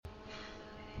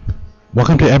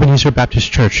Welcome to Ebenezer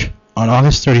Baptist Church on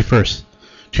August 31st,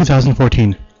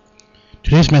 2014.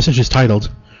 Today's message is titled,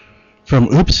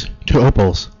 From Oops to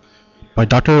Opals by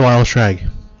Dr. Lyle Schrag,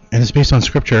 and is based on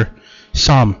scripture,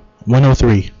 Psalm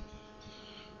 103.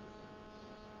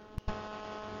 I'm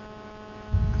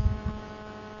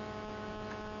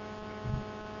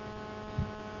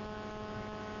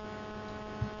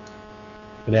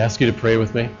going to ask you to pray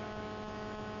with me.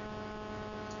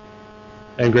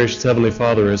 And gracious Heavenly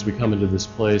Father, as we come into this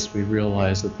place, we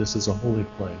realize that this is a holy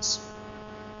place.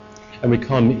 And we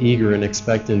come eager and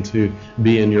expectant to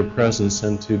be in your presence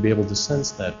and to be able to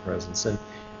sense that presence. And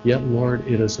yet, Lord,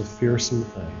 it is a fearsome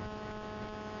thing.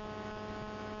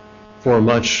 For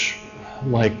much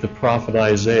like the prophet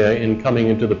Isaiah, in coming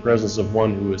into the presence of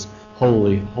one who is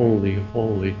holy, holy,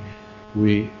 holy,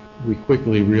 we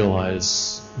quickly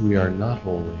realize we are not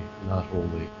holy, not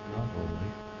holy, not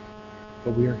holy,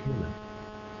 but we are human.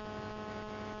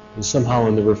 And somehow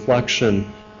in the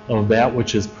reflection of that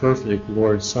which is perfect,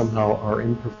 Lord, somehow our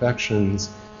imperfections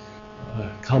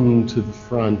come to the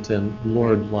front, and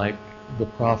Lord, like the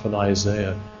prophet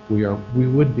Isaiah, we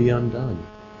would be undone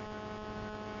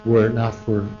were it not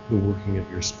for the working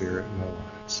of your Spirit in our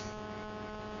lives.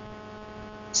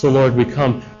 So Lord, we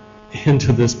come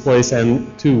into this place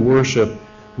and to worship,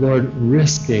 Lord,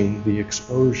 risking the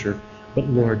exposure, but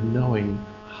Lord, knowing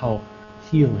how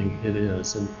healing it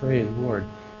is, and praying, Lord,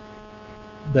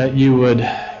 that you would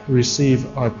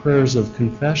receive our prayers of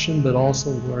confession, but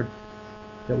also, Lord,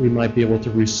 that we might be able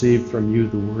to receive from you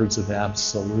the words of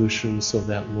absolution, so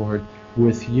that, Lord,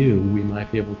 with you we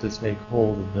might be able to take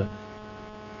hold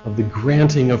of the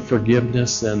granting of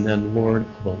forgiveness, and then, Lord,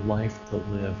 of a life to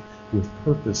live with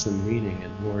purpose and meaning,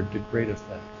 and, Lord, to great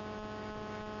effect.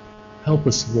 Help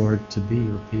us, Lord, to be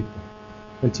your people,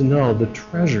 and to know the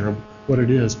treasure of what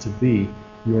it is to be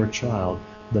your child,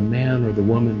 the man or the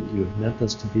woman that you have meant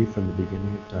us to be from the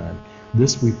beginning of time.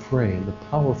 This we pray in the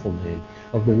powerful name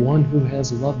of the one who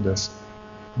has loved us,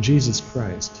 Jesus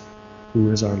Christ, who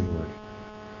is our Lord.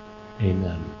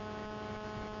 Amen.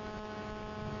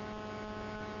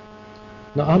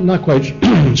 Now, I'm not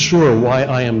quite sure why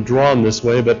I am drawn this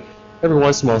way, but every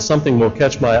once in a while something will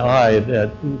catch my eye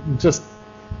that just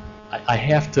I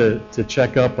have to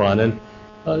check up on.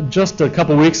 And just a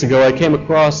couple weeks ago, I came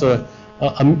across a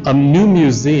new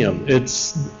museum.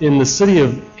 It's in the city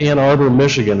of Ann Arbor,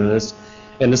 Michigan,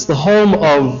 and it's the home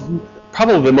of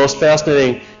probably the most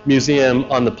fascinating museum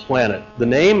on the planet. The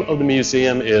name of the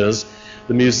museum is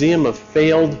the Museum of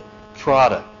Failed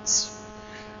Products.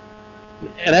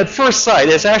 And at first sight,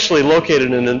 it's actually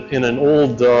located in an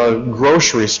old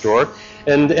grocery store.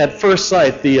 And at first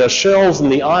sight, the shelves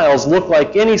and the aisles look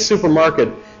like any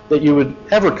supermarket that you would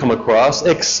ever come across,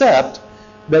 except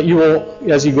that you will,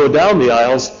 as you go down the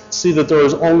aisles, see that there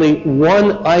is only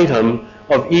one item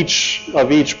of each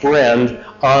brand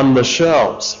on the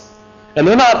shelves. And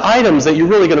they're not items that you're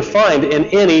really going to find in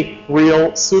any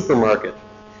real supermarket,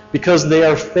 because they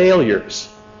are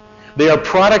failures. They are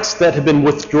products that have been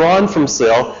withdrawn from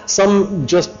sale, some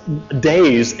just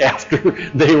days after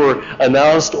they were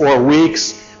announced, or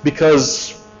weeks,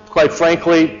 because, quite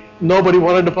frankly, nobody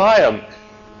wanted to buy them.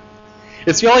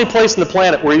 It's the only place on the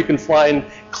planet where you can find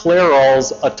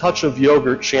Clairol's A Touch of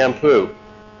Yogurt shampoo.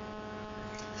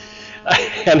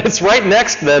 And it's right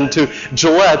next then to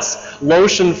Gillette's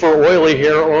Lotion for Oily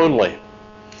Hair Only.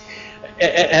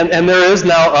 And there is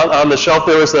now on the shelf,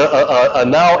 there is a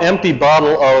now empty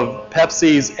bottle of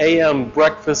Pepsi's AM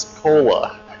Breakfast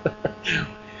Cola.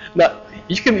 Now,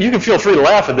 you can feel free to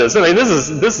laugh at this. I mean, this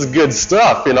is good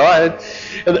stuff, you know.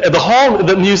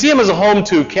 The museum is a home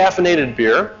to caffeinated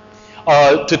beer,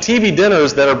 to TV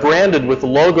dinners that are branded with the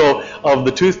logo of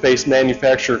the toothpaste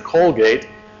manufacturer Colgate.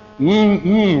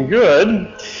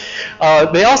 Good.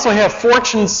 They also have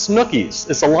Fortune Snookies.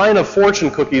 It's a line of fortune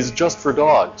cookies just for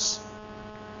dogs.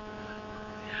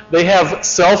 They have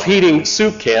self-heating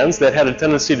soup cans that had a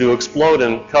tendency to explode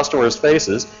in customers'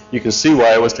 faces. You can see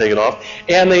why I was taken off.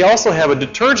 And they also have a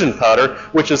detergent powder,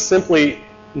 which is simply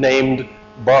named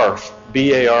Barf,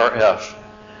 B-A-R-F.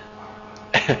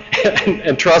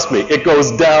 And trust me, it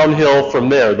goes downhill from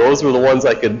there. Those were the ones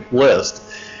I could list.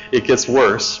 It gets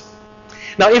worse.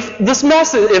 Now, if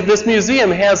this museum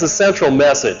has a central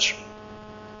message,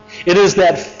 it is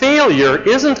that failure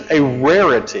isn't a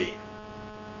rarity.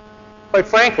 Quite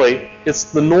frankly, it's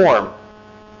the norm.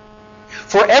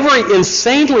 For every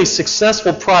insanely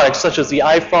successful product, such as the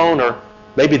iPhone or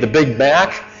maybe the Big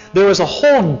Mac, there is a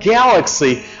whole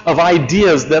galaxy of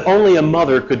ideas that only a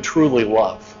mother could truly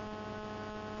love.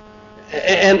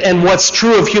 And what's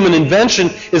true of human invention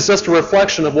is just a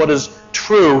reflection of what is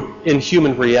true in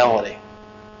human reality.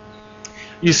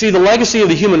 You see, the legacy of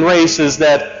the human race is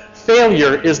that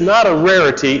failure is not a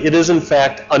rarity, it is in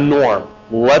fact a norm.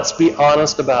 Let's be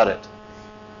honest about it.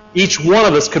 Each one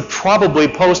of us could probably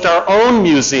post our own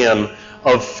museum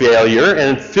of failure,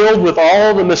 and filled with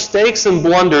all the mistakes and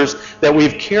blunders that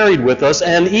we've carried with us,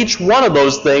 and each one of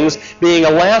those things being a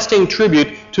lasting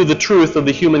tribute to the truth of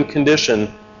the human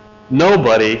condition.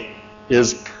 Nobody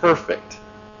is perfect.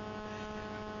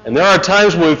 And there are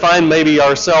times when we find maybe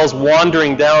ourselves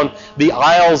wandering down the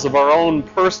aisles of our own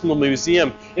personal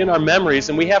museum in our memories,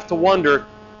 and we have to wonder,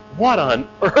 what on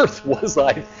earth was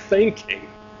I thinking?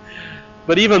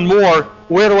 But even more,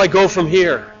 where do I go from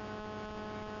here?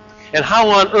 And how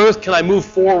on earth can I move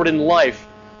forward in life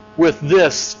with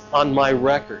this on my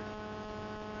record?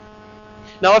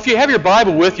 Now, if you have your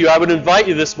Bible with you, I would invite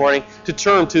you this morning to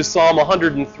turn to Psalm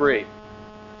 103.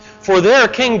 For there,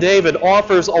 King David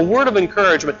offers a word of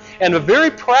encouragement and a very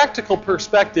practical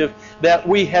perspective that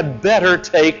we had better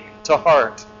take to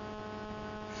heart.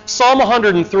 Psalm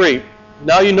 103.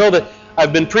 Now you know that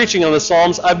I've been preaching on the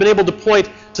Psalms. I've been able to point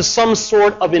to some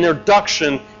sort of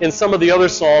introduction in some of the other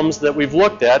Psalms that we've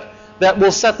looked at that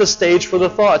will set the stage for the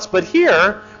thoughts. But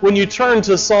here, when you turn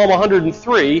to Psalm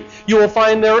 103, you will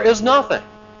find there is nothing.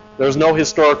 There's no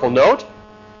historical note.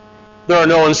 There are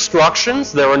no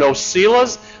instructions. There are no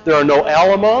selahs. There are no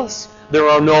alamos. There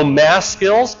are no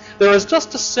maskils. There is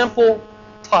just a simple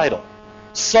title.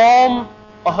 Psalm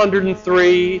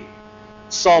 103,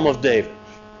 Psalm of David.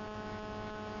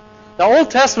 Now, Old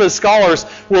Testament scholars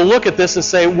will look at this and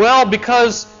say, well,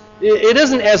 because it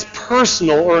isn't as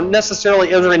personal or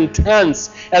necessarily as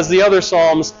intense as the other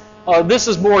Psalms, this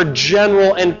is more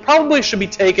general and probably should be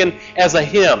taken as a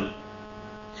hymn,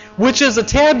 which is a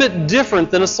tad bit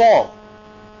different than a psalm.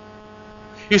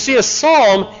 You see, a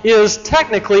psalm is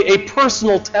technically a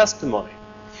personal testimony,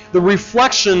 the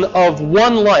reflection of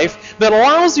one life that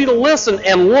allows you to listen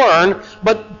and learn,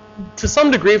 but to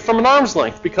some degree from an arm's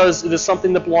length, because it is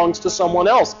something that belongs to someone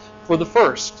else for the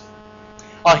first.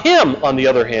 A hymn, on the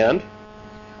other hand,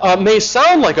 may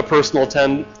sound like a personal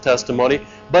testimony,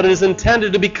 but it is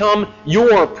intended to become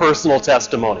your personal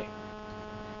testimony.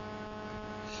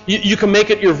 You can make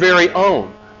it your very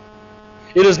own.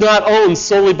 It is not owned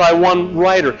solely by one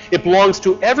writer. It belongs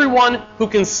to everyone who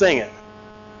can sing it.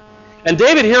 And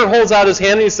David here holds out his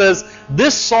hand and he says,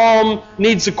 this psalm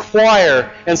needs a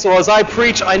choir. And so as I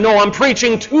preach, I know I'm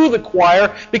preaching to the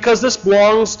choir because this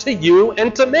belongs to you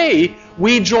and to me.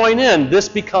 We join in. This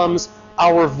becomes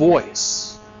our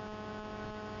voice.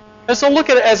 And so look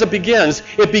at it as it begins.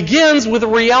 It begins with a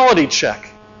reality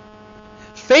check.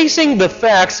 Facing the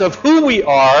facts of who we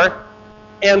are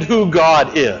and who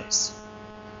God is.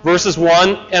 Verses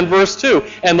 1 and verse 2.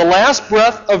 And the last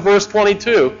breath of verse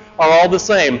 22 are all the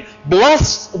same.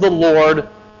 Bless the Lord,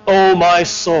 O my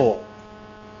soul.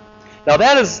 Now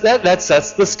that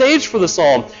sets the stage for the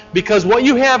psalm, because what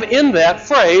you have in that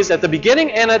phrase at the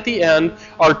beginning and at the end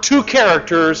are two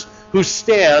characters who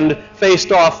stand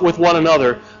faced off with one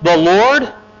another. The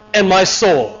Lord and my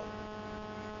soul.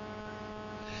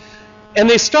 And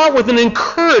they start with an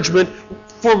encouragement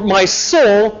for my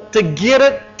soul to get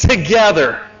it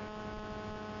together.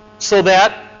 So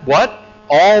that, what?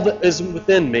 All that is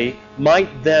within me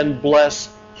might then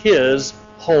bless His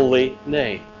holy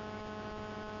name.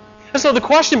 And so the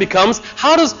question becomes,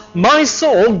 how does my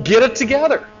soul get it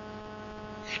together?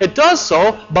 It does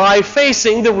so by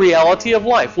facing the reality of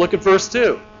life. Look at verse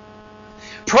 2.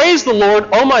 Praise the Lord,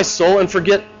 O my soul, and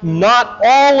forget not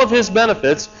all of His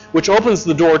benefits, which opens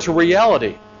the door to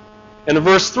reality. And in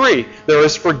verse 3, there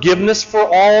is forgiveness for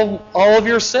all of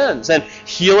your sins and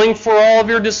healing for all of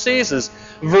your diseases.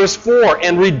 Verse 4,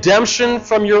 and redemption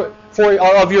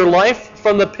of your life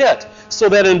from the pit. So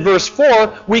that in verse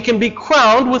 4, we can be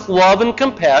crowned with love and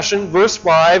compassion. Verse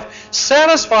 5,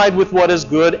 satisfied with what is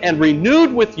good and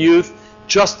renewed with youth,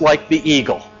 just like the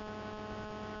eagle.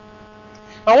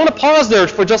 I want to pause there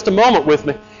for just a moment with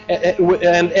me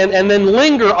and then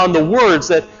linger on the words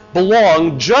that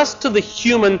belong just to the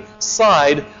human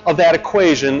side of that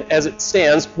equation as it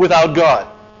stands without God.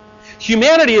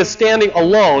 Humanity is standing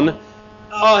alone,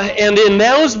 and in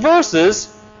those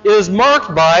verses it is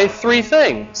marked by three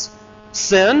things: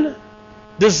 sin,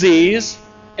 disease,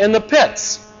 and the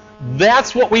pits.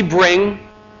 That's what we bring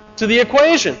to the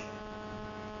equation.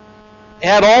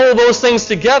 Add all of those things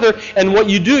together, and what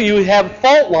you do, you have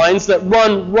fault lines that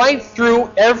run right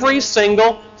through every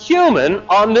single human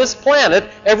on this planet,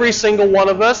 every single one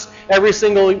of us, every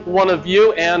single one of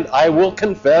you, and I will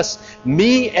confess,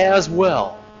 me as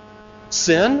well.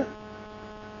 Sin,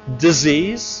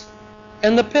 disease,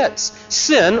 and the pits.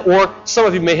 Sin, or some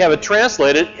of you may have it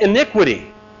translated,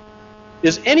 iniquity.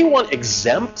 Is anyone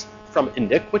exempt from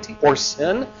iniquity or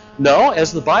sin? No,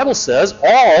 as the Bible says,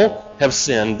 all have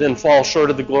sinned and fall short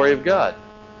of the glory of God.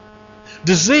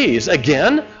 Disease,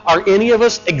 again, are any of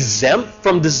us exempt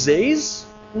from disease?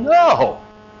 No.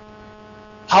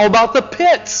 How about the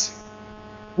pits?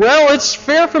 Well, it's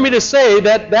fair for me to say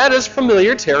that that is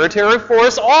familiar territory for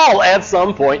us all at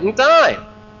some point in time.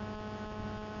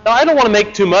 Now, I don't want to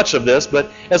make too much of this,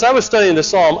 but as I was studying the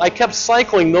psalm, I kept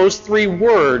cycling those three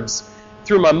words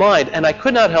through my mind, and I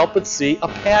could not help but see a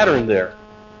pattern there.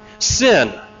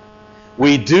 Sin.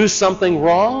 We do something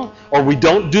wrong, or we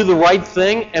don't do the right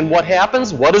thing, and what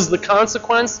happens? What is the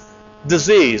consequence?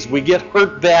 Disease. We get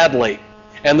hurt badly.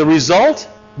 And the result?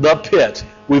 The pit.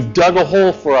 We've dug a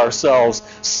hole for ourselves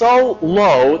so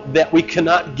low that we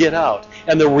cannot get out.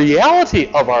 And the reality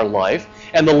of our life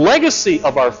and the legacy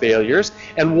of our failures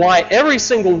and why every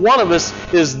single one of us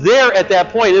is there at that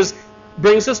point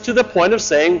brings us to the point of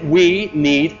saying we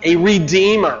need a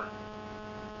Redeemer.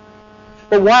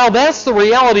 But while that's the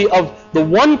reality of the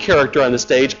one character on the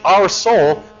stage, our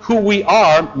soul, who we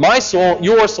are, my soul,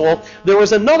 your soul, there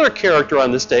is another character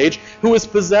on the stage who is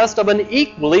possessed of an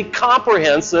equally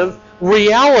comprehensive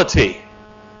reality.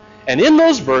 And in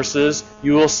those verses,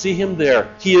 you will see him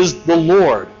there. He is the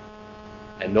Lord.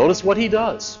 And notice what he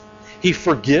does. He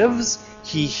forgives,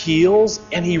 he heals,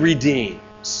 and he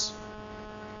redeems.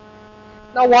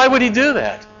 Now, why would he do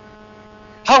that?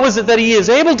 How is it that he is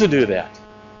able to do that?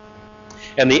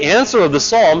 And the answer of the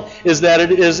psalm is that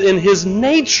it is in his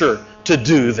nature to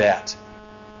do that.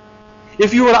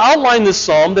 If you were to outline this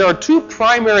psalm, there are two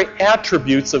primary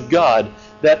attributes of God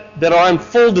that are on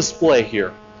full display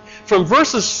here. From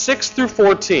verses 6 through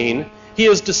 14, he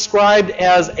is described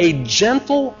as a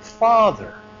gentle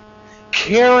father,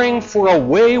 caring for a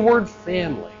wayward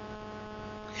family.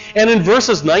 And in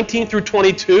verses 19 through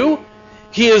 22,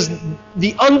 he is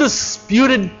the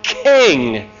undisputed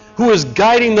king who is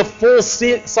guiding the full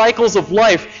cycles of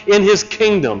life in his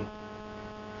kingdom.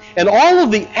 And all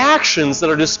of the actions that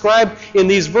are described in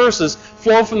these verses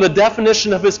flow from the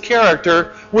definition of his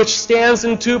character, which stands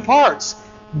in two parts.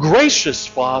 Gracious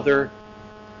Father,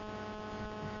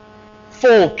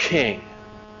 full King.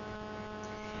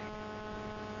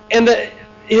 And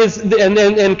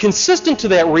consistent to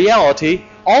that reality,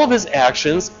 all of his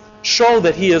actions show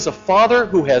that he is a father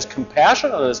who has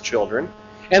compassion on his children.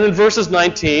 And in verses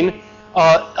 19,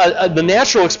 the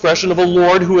natural expression of a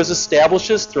Lord who has established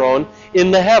his throne in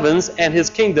the heavens, and his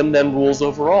kingdom then rules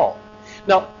over all.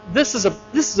 Now, this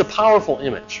is a powerful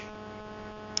image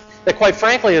that, quite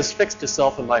frankly, has fixed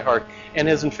itself in my heart and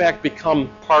has, in fact, become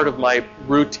part of my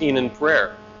routine in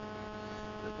prayer.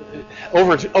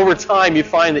 Over time, you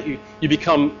find that you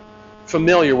become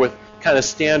familiar with kind of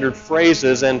standard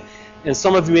phrases, and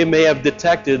some of you may have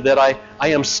detected that I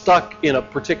am stuck in a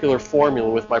particular formula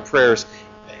with my prayers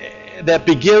that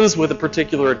begins with a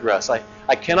particular address.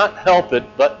 I cannot help it,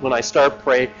 but when I start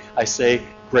praying, I say,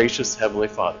 Gracious Heavenly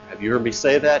Father. Have you heard me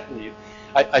say that?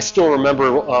 I still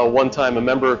remember one time a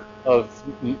member of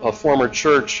a former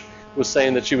church was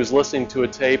saying that she was listening to a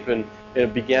tape, and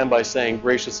it began by saying,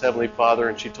 Gracious Heavenly Father,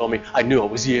 and she told me, I knew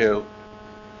it was you.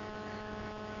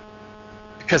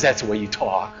 Because that's the way you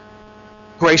talk.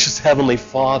 Gracious Heavenly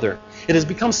Father. It has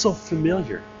become so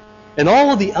familiar. And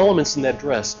all of the elements in that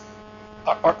dress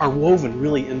are woven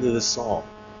really into this psalm.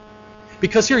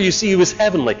 Because here you see he was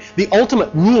heavenly, the ultimate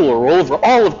ruler over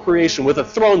all of creation with a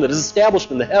throne that is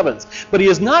established in the heavens. But he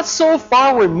is not so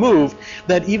far removed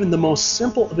that even the most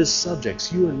simple of his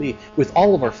subjects, you and me, with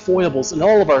all of our foibles and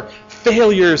all of our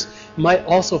failures, might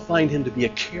also find him to be a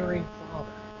caring Father.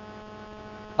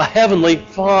 A heavenly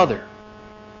Father.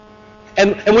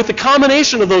 And with the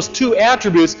combination of those two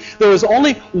attributes, there is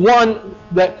only one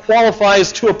that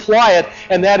qualifies to apply it,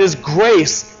 and that is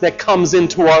grace that comes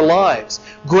into our lives.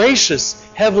 Gracious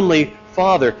Heavenly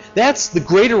Father. That's the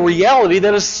greater reality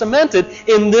that is cemented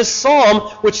in this psalm,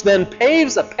 which then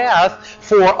paves a path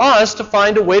for us to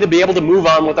find a way to be able to move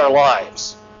on with our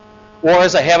lives. Or,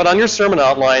 as I have it on your sermon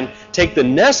outline, take the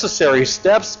necessary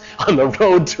steps on the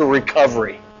road to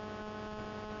recovery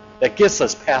that gets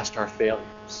us past our failures.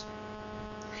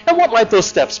 And what might those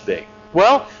steps be?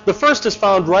 Well, the first is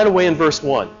found right away in verse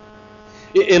 1.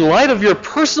 In light of your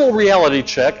personal reality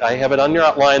check, I have it on your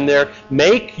outline there,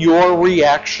 make your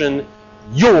reaction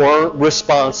your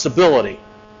responsibility.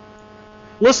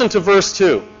 Listen to verse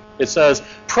 2. It says,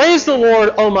 Praise the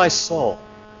Lord, O my soul,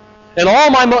 and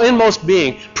all my inmost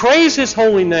being. Praise his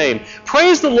holy name.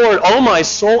 Praise the Lord, O my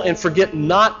soul, and forget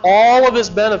not all of his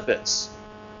benefits.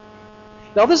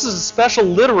 Now, this is a special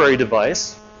literary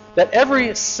device that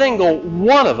every single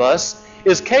one of us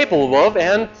is capable of,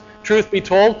 and, truth be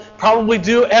told, probably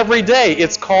do every day.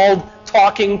 It's called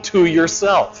talking to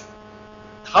yourself.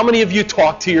 How many of you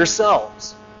talk to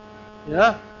yourselves?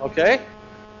 Yeah? Okay?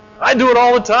 I do it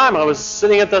all the time. I was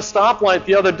sitting at the stoplight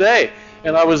the other day,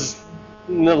 and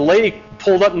the lady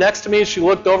pulled up next to me, and she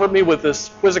looked over at me with this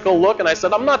quizzical look, and I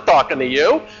said, I'm not talking to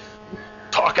you. I'm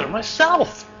talking to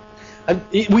myself.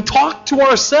 We talk to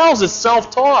ourselves. It's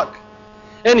self-talk.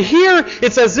 And here,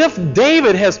 it's as if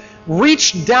David has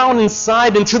reached down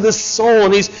inside into the soul,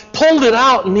 and he's pulled it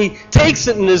out, and he takes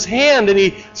it in his hand, and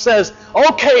he says,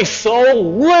 okay,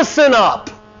 soul, listen up.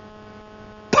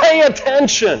 Pay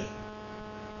attention.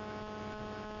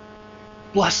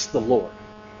 Bless the Lord.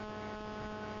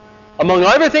 Among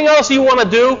everything else you want to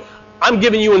do, I'm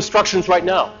giving you instructions right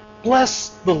now. Bless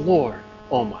the Lord,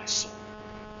 O my soul.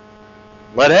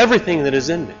 Let everything that is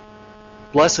in me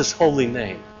bless His holy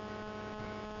name.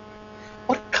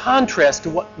 What contrast to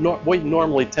what we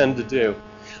normally tend to do.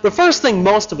 The first thing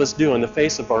most of us do in the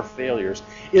face of our failures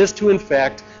is to, in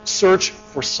fact, search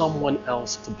for someone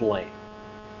else to blame.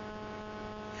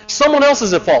 Someone else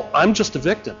is at fault. I'm just a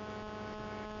victim.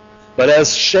 But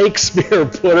as Shakespeare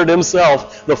put it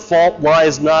himself, the fault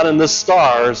lies not in the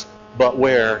stars, but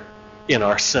where? In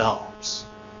ourselves.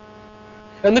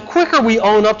 And the quicker we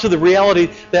own up to the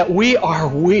reality that we are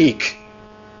weak,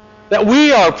 that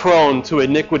we are prone to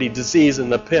iniquity, disease,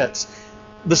 and the pits,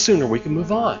 the sooner we can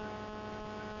move on.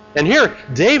 And here,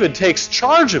 David takes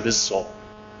charge of his soul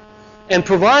and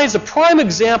provides a prime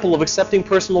example of accepting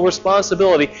personal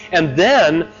responsibility and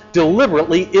then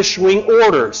deliberately issuing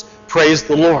orders. Praise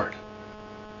the Lord.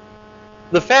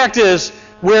 The fact is,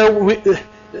 where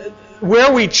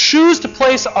we choose to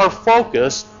place our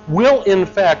focus will in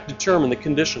fact determine the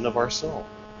condition of our soul.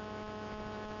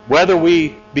 Whether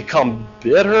we become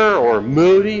bitter or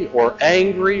moody or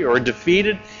angry or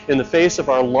defeated in the face of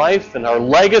our life and our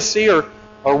legacy, or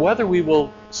whether we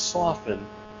will soften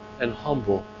and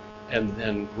humble and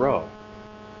then grow.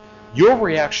 Your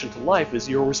reaction to life is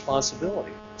your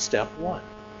responsibility. Step one.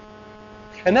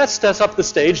 And that sets up the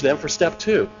stage then for step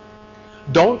two.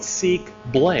 Don't seek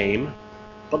blame,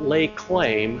 but lay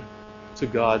claim to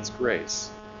God's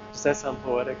grace. Does that sound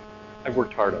poetic? I've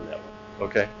worked hard on that one,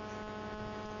 okay?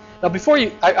 Now before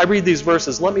I read these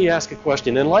verses, let me ask a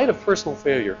question. In light of personal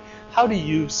failure, how do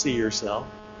you see yourself?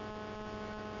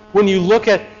 When you look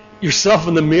at yourself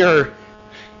in the mirror,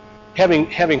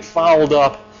 having fouled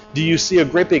up, do you see a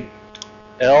great big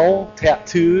L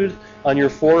tattooed on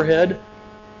your forehead?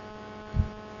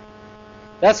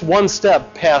 That's one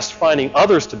step past finding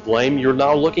others to blame. You're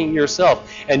now looking at yourself.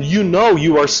 And you know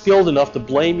you are skilled enough to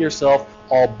blame yourself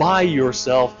all by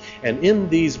yourself. And in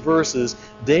these verses,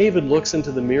 David looks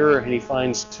into the mirror and he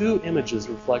finds two images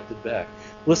reflected back.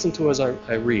 Listen to as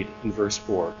I read in verse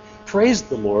 4. Praise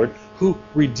the Lord who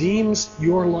redeems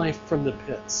your life from the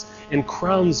pits and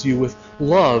crowns you with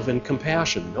love and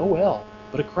compassion. No L,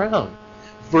 but a crown.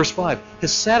 Verse 5,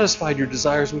 has satisfied your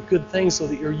desires with good things so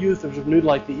that your youth is renewed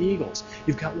like the eagles.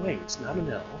 You've got wings, not an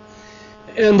L.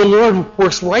 And the Lord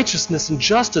works righteousness and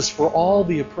justice for all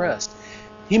the oppressed.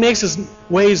 He makes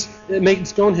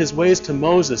known his ways to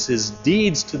Moses, his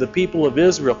deeds to the people of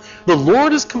Israel. The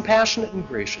Lord is compassionate and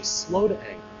gracious, slow to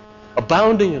anger,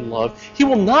 abounding in love. He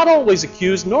will not always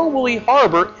accuse, nor will he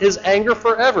harbor his anger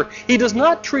forever. He does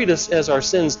not treat us as our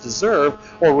sins deserve,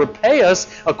 or repay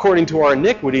us according to our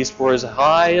iniquities. For as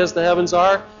high as the heavens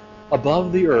are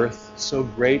above the earth, so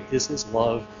great is his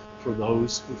love for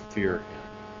those who fear him.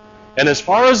 And as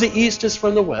far as the east is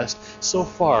from the west, so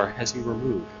far has he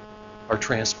removed our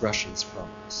transgressions from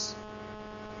us.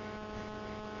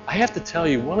 I have to tell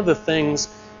you, one of the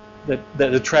things that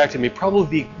attracted me,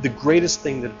 probably the greatest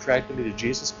thing that attracted me to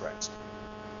Jesus Christ,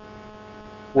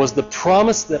 was the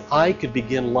promise that I could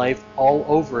begin life all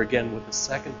over again with a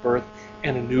second birth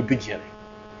and a new beginning.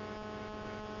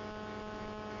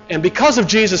 And because of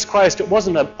Jesus Christ, it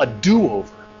wasn't a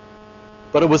do-over,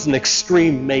 but it was an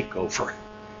extreme makeover.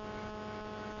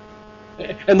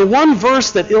 And the one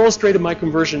verse that illustrated my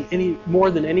conversion any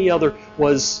more than any other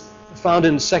was found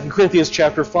in 2 Corinthians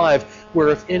chapter 5, where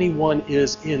if anyone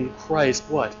is in Christ,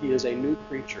 what? He is a new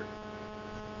creature.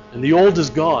 And the old is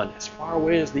gone, as far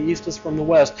away as the east is from the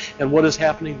west. And what is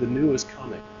happening? The new is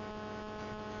coming.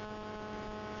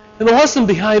 And the lesson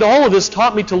behind all of this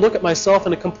taught me to look at myself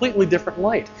in a completely different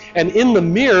light. And in the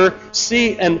mirror,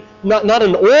 see, and not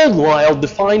an old Lyle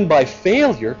defined by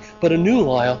failure, but a new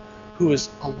Lyle who is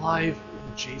alive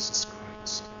in Jesus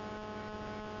Christ.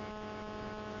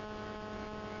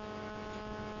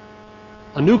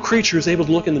 A new creature is able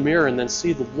to look in the mirror and then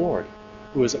see the Lord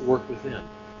who is at work within.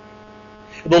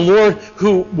 The Lord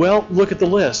who, well, look at the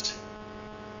list.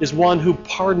 is one who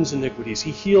pardons iniquities.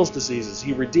 He heals diseases.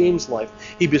 He redeems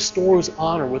life. He bestows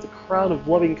honor with a crown of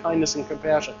loving kindness and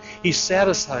compassion. He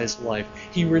satisfies life.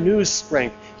 He renews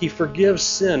strength. He forgives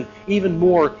sin. Even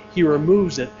more, he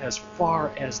removes it as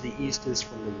far as the east is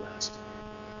from the west.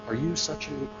 Are you such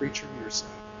a new creature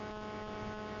yourself?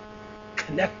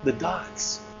 Connect the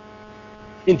dots.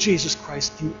 In Jesus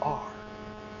Christ you are.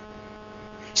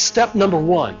 Step number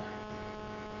 1.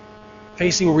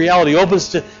 Facing reality opens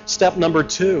to step number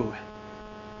 2.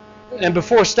 And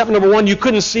before step number 1, you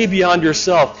couldn't see beyond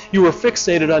yourself. You were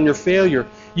fixated on your failure,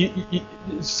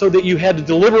 so that you had to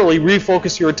deliberately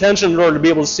refocus your attention in order to be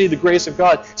able to see the grace of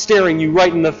God staring you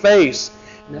right in the face.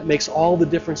 And that makes all the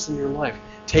difference in your life.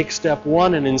 Take step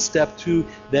 1, and in step 2,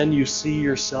 then you see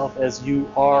yourself as you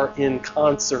are in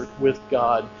concert with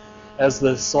God. As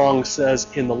the song says,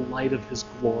 in the light of His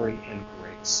glory and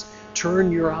grace.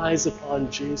 Turn your eyes upon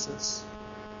Jesus.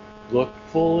 Look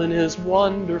full in His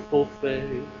wonderful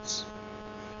face,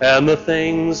 and the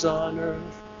things on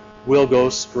earth will go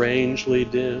strangely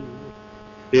dim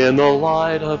in the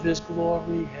light of His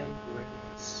glory and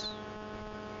grace.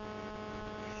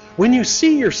 When you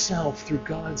see yourself through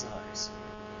God's eyes,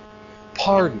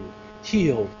 pardoned,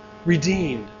 healed,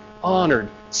 redeemed, honored,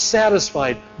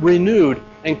 satisfied, renewed,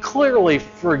 and clearly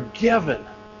forgiven,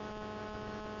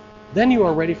 then you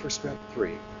are ready for step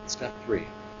 3,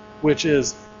 which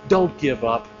is don't give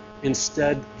up,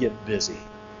 instead get busy.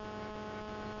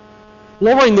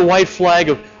 Lowering the white flag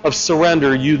of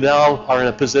surrender, you now are in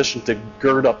a position to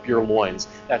gird up your loins.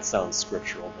 That sounds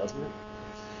scriptural, doesn't it?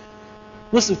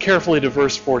 Listen carefully to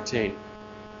verse 14.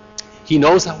 He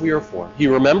knows how we are formed. He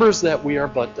remembers that we are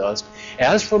but dust.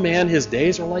 As for man, his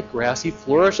days are like grass. He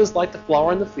flourishes like the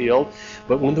flower in the field.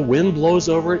 But when the wind blows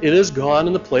over it, it is gone,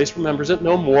 and the place remembers it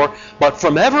no more. But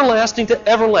from everlasting to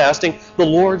everlasting, the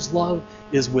Lord's love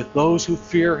is with those who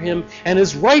fear Him, and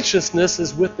His righteousness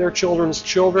is with their children's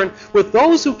children, with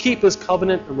those who keep His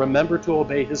covenant and remember to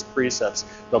obey His precepts.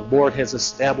 The Lord has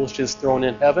established His throne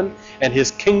in heaven, and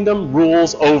His kingdom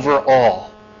rules over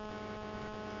all.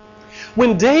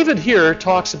 When David here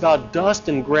talks about dust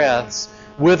and grass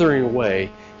withering away,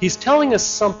 he's telling us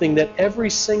something that every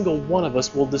single one of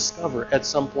us will discover at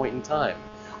some point in time.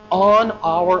 On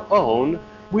our own,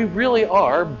 we really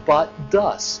are but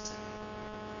dust.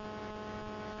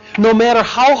 No matter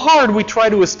how hard we try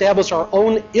to establish our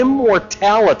own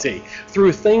immortality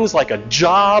through things like a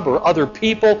job or other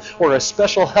people or a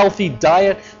special healthy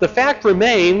diet, the fact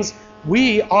remains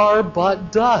we are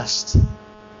but dust.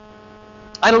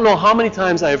 I don't know how many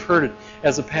times I've heard it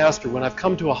as a pastor when I've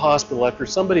come to a hospital after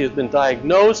somebody has been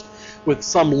diagnosed with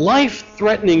some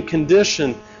life-threatening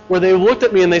condition where they looked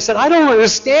at me and they said, I don't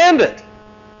understand it.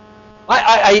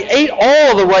 I ate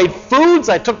all of the right foods,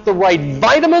 I took the right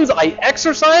vitamins, I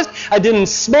exercised, I didn't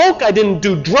smoke, I didn't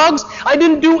do drugs, I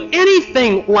didn't do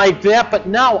anything like that, but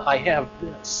now I have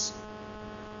this.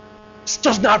 It's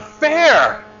just not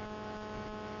fair.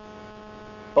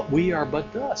 But we are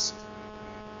but dust.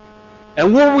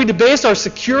 And were we to base our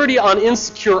security on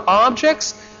insecure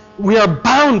objects, we are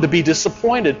bound to be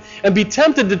disappointed and be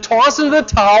tempted to toss into the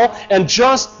towel and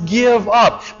just give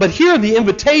up. But here the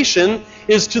invitation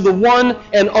is to the one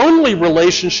and only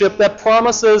relationship that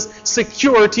promises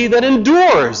security that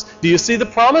endures. Do you see the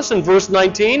promise in verse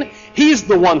 19? He's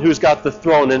the one who's got the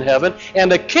throne in heaven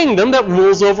and a kingdom that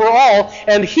rules over all,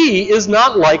 and He is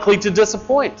not likely to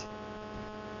disappoint.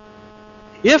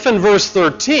 If in verse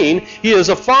 13, He is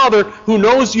a Father who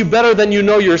knows you better than you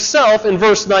know yourself, in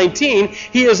verse 19,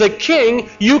 He is a King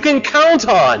you can count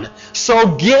on.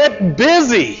 So get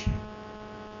busy.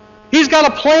 He's got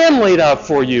a plan laid out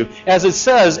for you, as it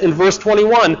says in verse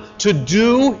 21, to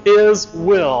do His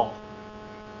will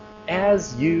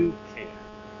as you can.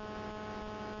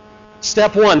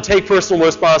 Step 1, take personal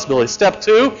responsibility. Step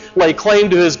 2, lay claim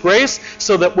to His grace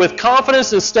so that with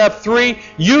confidence in step 3,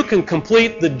 you can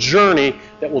complete the journey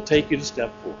that will take you to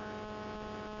step 4.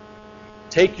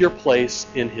 Take your place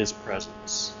in His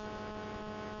presence.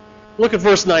 Look at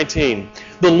verse 19.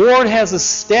 The Lord has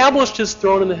established His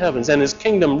throne in the heavens, and His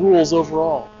kingdom rules over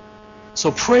all.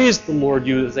 So praise the Lord,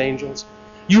 you His angels,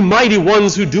 you mighty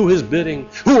ones who do His bidding,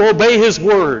 who obey His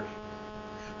word.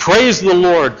 Praise the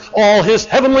Lord, all His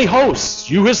heavenly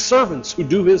hosts, you His servants who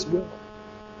do His will.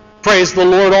 Praise the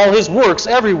Lord, all His works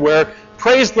everywhere.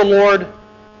 Praise the Lord,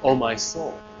 O my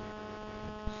soul.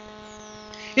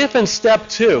 If in step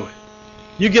 2,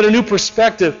 you get a new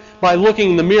perspective by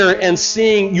looking in the mirror and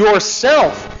seeing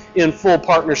yourself in full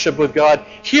partnership with God,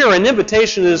 here an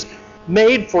invitation is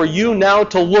made for you now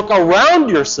to look around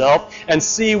yourself and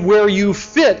see where you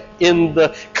fit in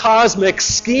the cosmic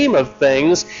scheme of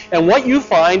things. And what you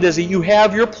find is that you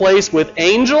have your place with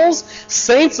angels,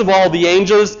 saints of all the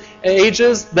ages,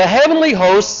 the heavenly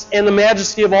hosts, and the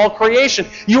majesty of all creation.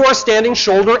 You are standing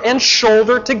shoulder and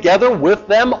shoulder together with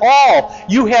them all.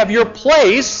 You have your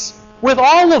place with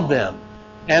all of them.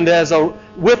 And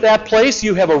with that place,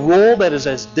 you have a role that is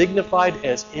as dignified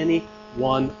as any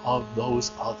one of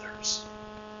those others.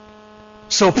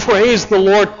 So praise the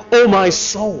Lord, O my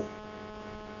soul.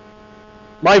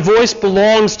 My voice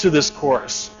belongs to this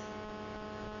chorus.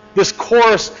 This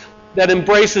chorus that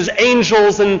embraces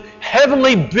angels and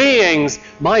heavenly beings.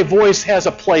 My voice has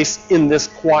a place in this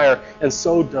choir, and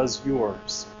so does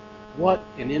yours. What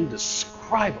an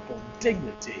indescribable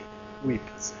dignity we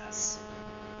possess.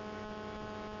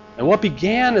 And what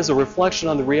began as a reflection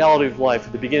on the reality of life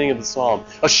at the beginning of the psalm,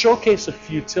 a showcase of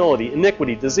futility,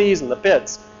 iniquity, disease, and the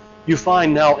pits, you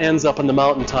find now ends up on the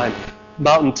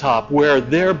mountaintop, where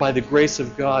there, by the grace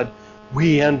of God,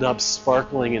 we end up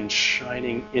sparkling and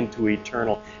shining into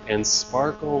eternal. And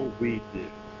sparkle we do.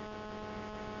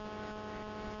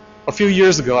 A few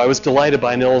years ago, I was delighted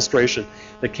by an illustration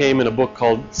that came in a book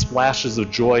called Splashes of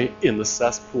Joy in the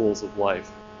Cesspools of Life.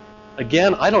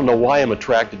 Again, I don't know why I'm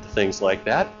attracted to things like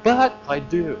that, but I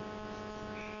do.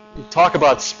 You talk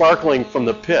about sparkling from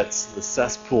the pits, the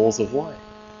cesspools of life.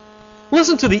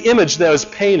 Listen to the image that was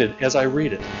painted as I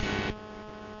read it.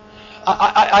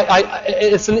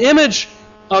 It's an image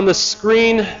on the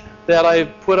screen that I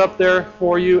put up there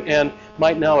for you and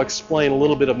might now explain a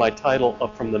little bit of my title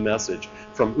up from the message,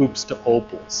 From Oops to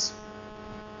Opals.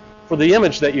 For the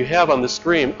image that you have on the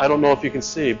screen, I don't know if you can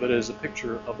see, but it is a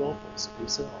picture of opals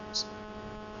themselves.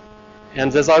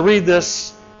 And as I read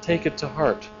this, take it to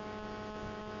heart.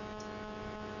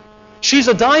 She's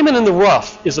a diamond in the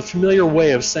rough is a familiar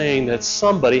way of saying that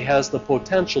somebody has the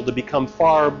potential to become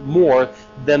far more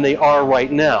than they are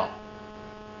right now.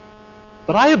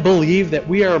 But I believe that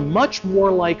we are much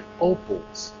more like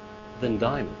opals than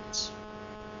diamonds.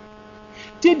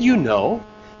 Did you know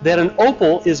that an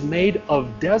opal is made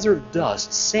of desert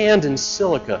dust, sand, and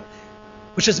silica,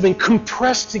 which has been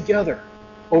compressed together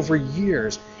over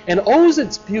years and owes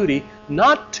its beauty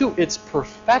not to its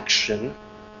perfection,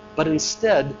 but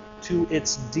instead to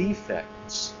its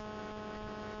defects?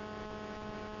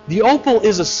 The opal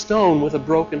is a stone with a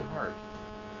broken heart.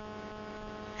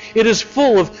 It is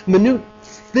full of minute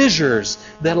fissures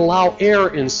that allow air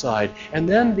inside, and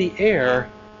then the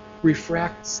air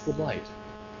refracts the light.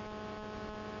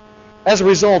 As a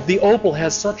result, the opal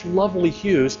has such lovely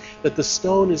hues that the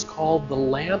stone is called the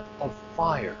lamp of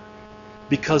fire,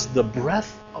 because the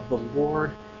breath of the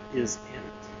Lord is in it.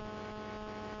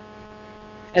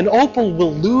 An opal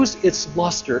will lose its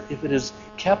luster if it is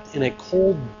kept in a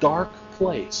cold, dark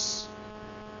place.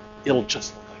 It'll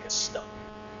just look like a stone.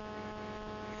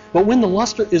 But the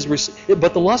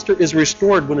luster is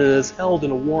restored when it is held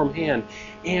in a warm hand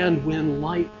and when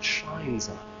light shines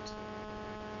on it.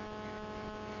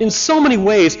 In so many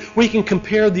ways, we can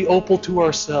compare the opal to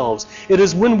ourselves. It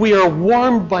is when we are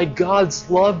warmed by God's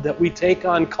love that we take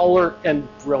on color and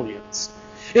brilliance.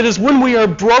 It is when we are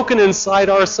broken inside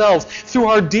ourselves through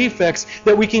our defects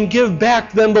that we can give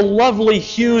back then the lovely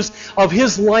hues of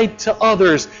His light to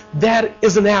others. That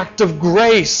is an act of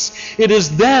grace. It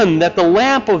is then that the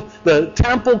lamp of the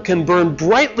temple can burn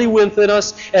brightly within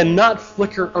us and not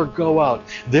flicker or go out.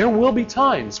 There will be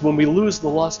times when we lose the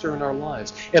luster in our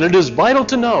lives, and it is vital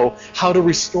to know how to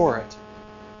restore it.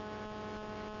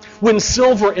 When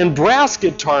silver and brass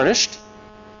get tarnished,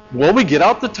 well, we get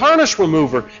out the tarnish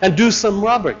remover and do some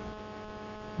rubbing.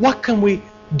 What can we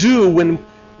do when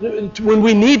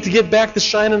we need to get back the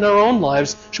shine in our own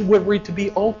lives? Were we to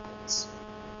be opals?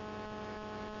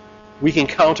 We can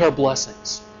count our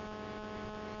blessings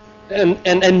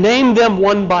and name them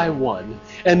one by one.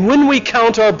 And when we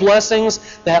count our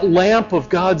blessings, that lamp of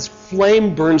God's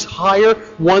flame burns higher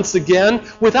once again.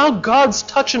 Without God's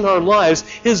touch in our lives,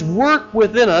 His work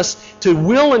within us to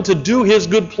will and to do His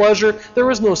good pleasure,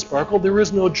 there is no sparkle, there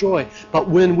is no joy. But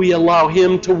when we allow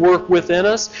Him to work within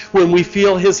us, when we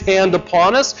feel His hand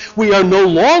upon us, we are no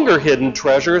longer hidden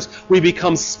treasures. We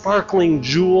become sparkling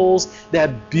jewels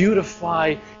that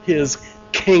beautify His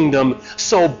kingdom.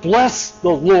 So bless the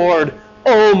Lord,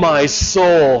 O my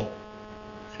soul,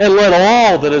 and let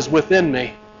all that is within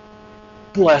me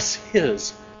bless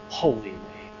His holy name.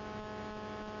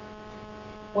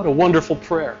 What a wonderful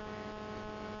prayer.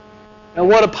 And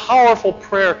what a powerful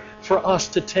prayer for us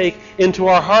to take into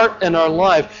our heart and our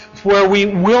life, where we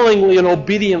willingly and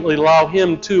obediently allow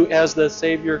Him to, as the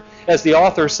Savior, as the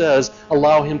author says,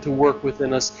 allow Him to work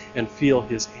within us and feel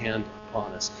His hand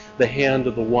upon us. The hand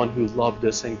of the one who loved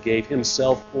us and gave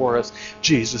Himself for us,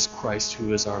 Jesus Christ,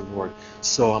 who is our Lord.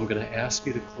 So I'm going to ask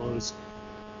you to close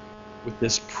with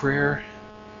this prayer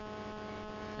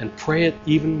and pray it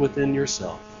even within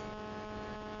yourself.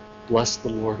 Bless the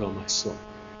Lord, O my soul,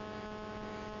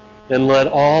 and let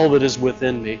all that is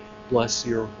within me bless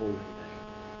your holy name.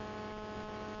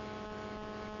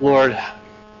 Lord,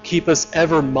 keep us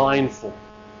ever mindful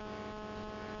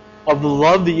of the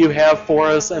love that you have for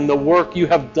us and the work you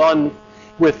have done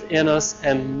within us,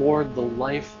 and Lord, the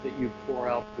life that you pour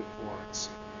out before us.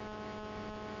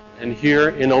 And here,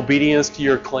 in obedience to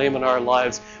your claim in our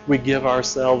lives, we give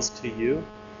ourselves to you.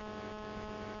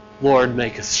 Lord,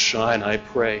 make us shine, I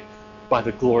pray, by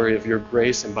the glory of your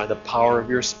grace and by the power of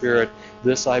your Spirit.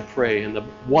 This I pray in the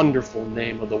wonderful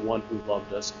name of the one who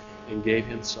loved us and gave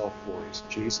himself for us,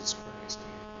 Jesus Christ,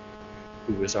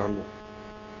 who is our Lord.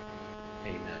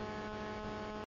 Amen.